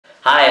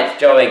Hi, it's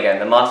Joe again,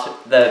 the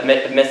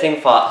missing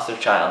foster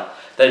child.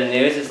 The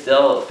news is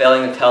still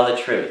failing to tell the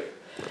truth.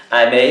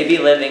 I may be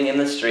living in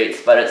the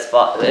streets, but it's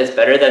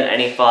better than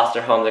any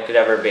foster home there could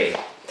ever be.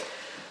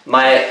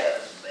 Me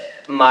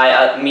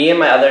and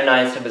my other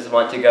 9 siblings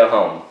want to go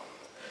home,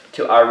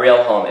 to our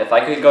real home. If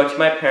I could go to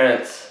my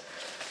parents,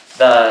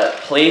 the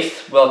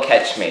police will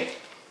catch me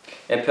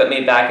and put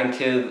me back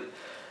into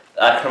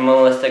a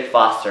criminalistic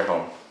foster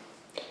home,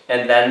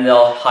 and then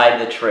they'll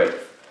hide the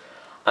truth.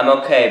 I'm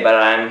okay, but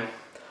I'm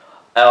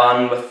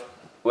on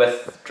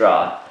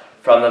withdraw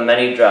from the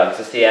many drugs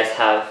the CS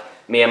have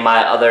me and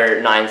my other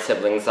 9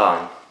 siblings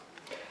on.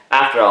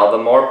 After all, the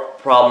more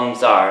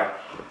problems are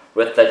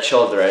with the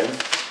children,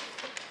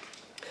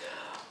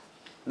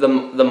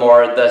 the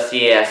more the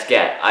CAS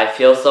get. I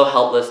feel so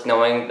helpless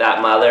knowing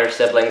that my other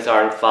siblings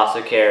are in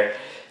foster care,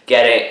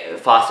 getting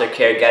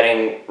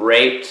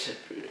raped,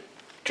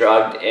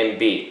 drugged, and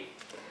beat.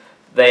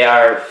 They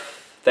are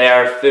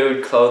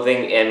food,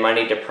 clothing, and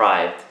money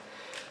deprived.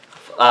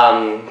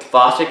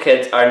 Foster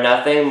kids are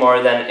nothing more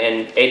than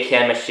an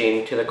ATM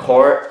machine to the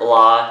court,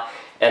 law,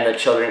 and the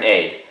children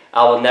aid.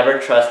 I will never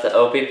trust the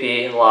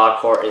OPP, law,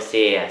 court, and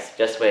CAS.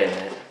 Just wait a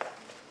minute.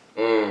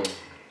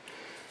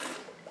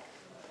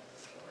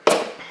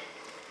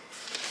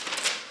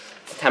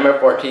 September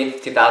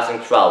 14th,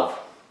 2012,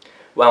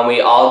 when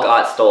we all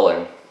got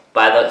stolen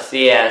by the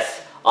CS.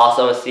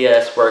 Also, a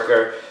CS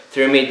worker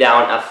threw me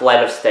down a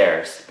flight of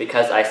stairs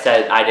because I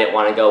said I didn't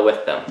want to go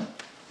with them.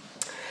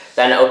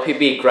 Then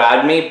OPP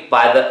grabbed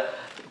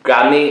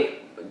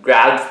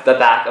the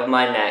back of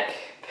my neck,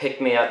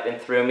 picked me up,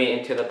 and threw me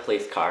into the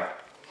police car.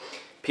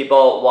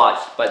 People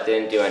watched but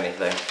didn't do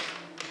anything.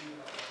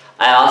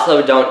 I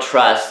also don't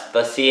trust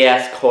the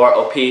CS Core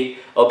OPP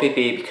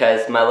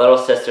because my little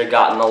sister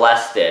got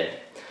molested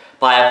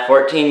by a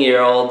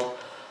 14-year-old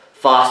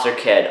foster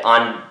kid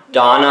on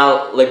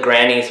Donna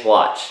LeGranny's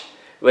watch,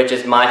 which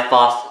is my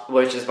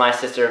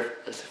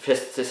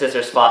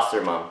sister's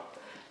foster mom.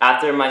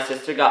 After my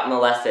sister got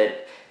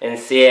molested in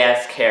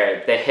CAS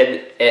care, they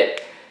hid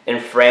it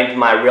and framed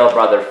my real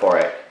brother for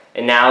it.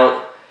 And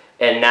now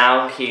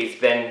he's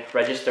been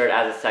registered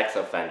as a sex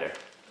offender.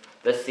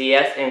 The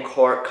CS in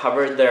court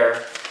covered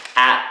their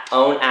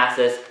own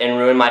asses and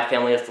ruined my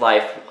family's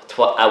life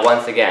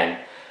once again.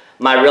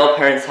 My real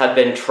parents have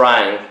been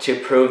trying to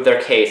prove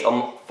their case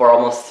for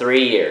almost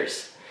 3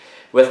 years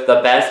with the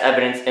best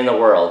evidence in the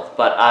world,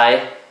 but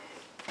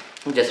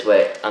just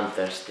wait, I'm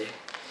thirsty.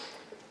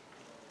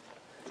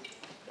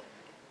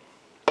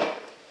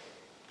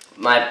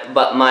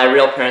 My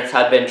real parents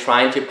have been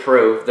trying to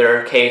prove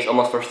their case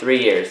almost for 3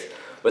 years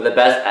with the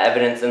best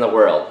evidence in the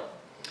world.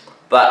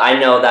 But I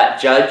know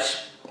that Judge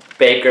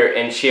Baker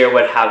and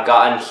Sherwood have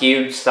gotten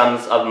huge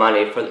sums of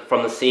money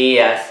from the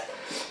CES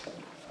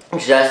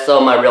just so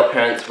my real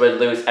parents would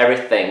lose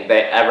everything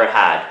they ever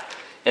had,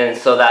 and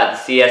so that the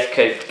CS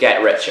could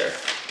get richer.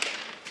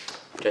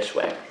 Just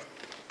wait.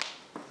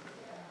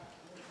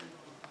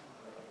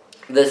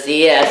 The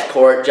CES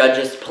court,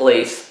 judges,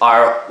 police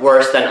are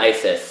worse than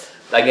ISIS.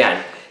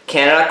 Again,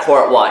 Canada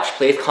Court Watch,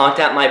 please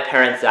contact my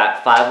parents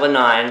at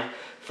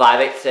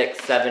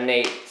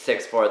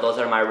 519-586-7864. Those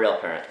are my real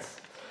parents.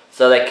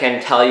 So they can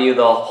tell you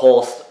the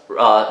whole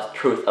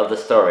truth of the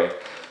story,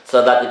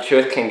 so that the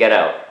truth can get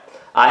out.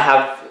 I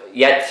have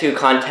yet to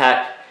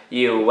contact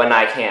you when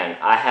I can.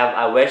 I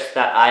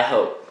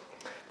hope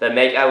the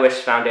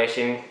Make-A-Wish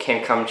Foundation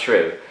can come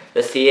true.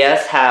 The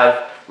CS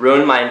have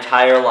ruined my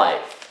entire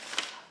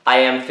life. I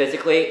am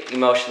physically,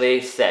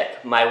 emotionally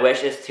sick. My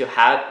wish is to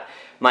have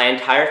my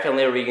entire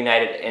family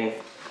reunited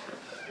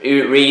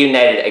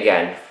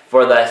again.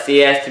 For the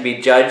CS to be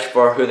judged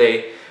for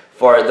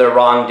their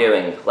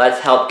wrongdoing.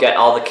 Let's help get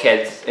all the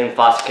kids in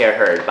foster care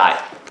heard. Bye.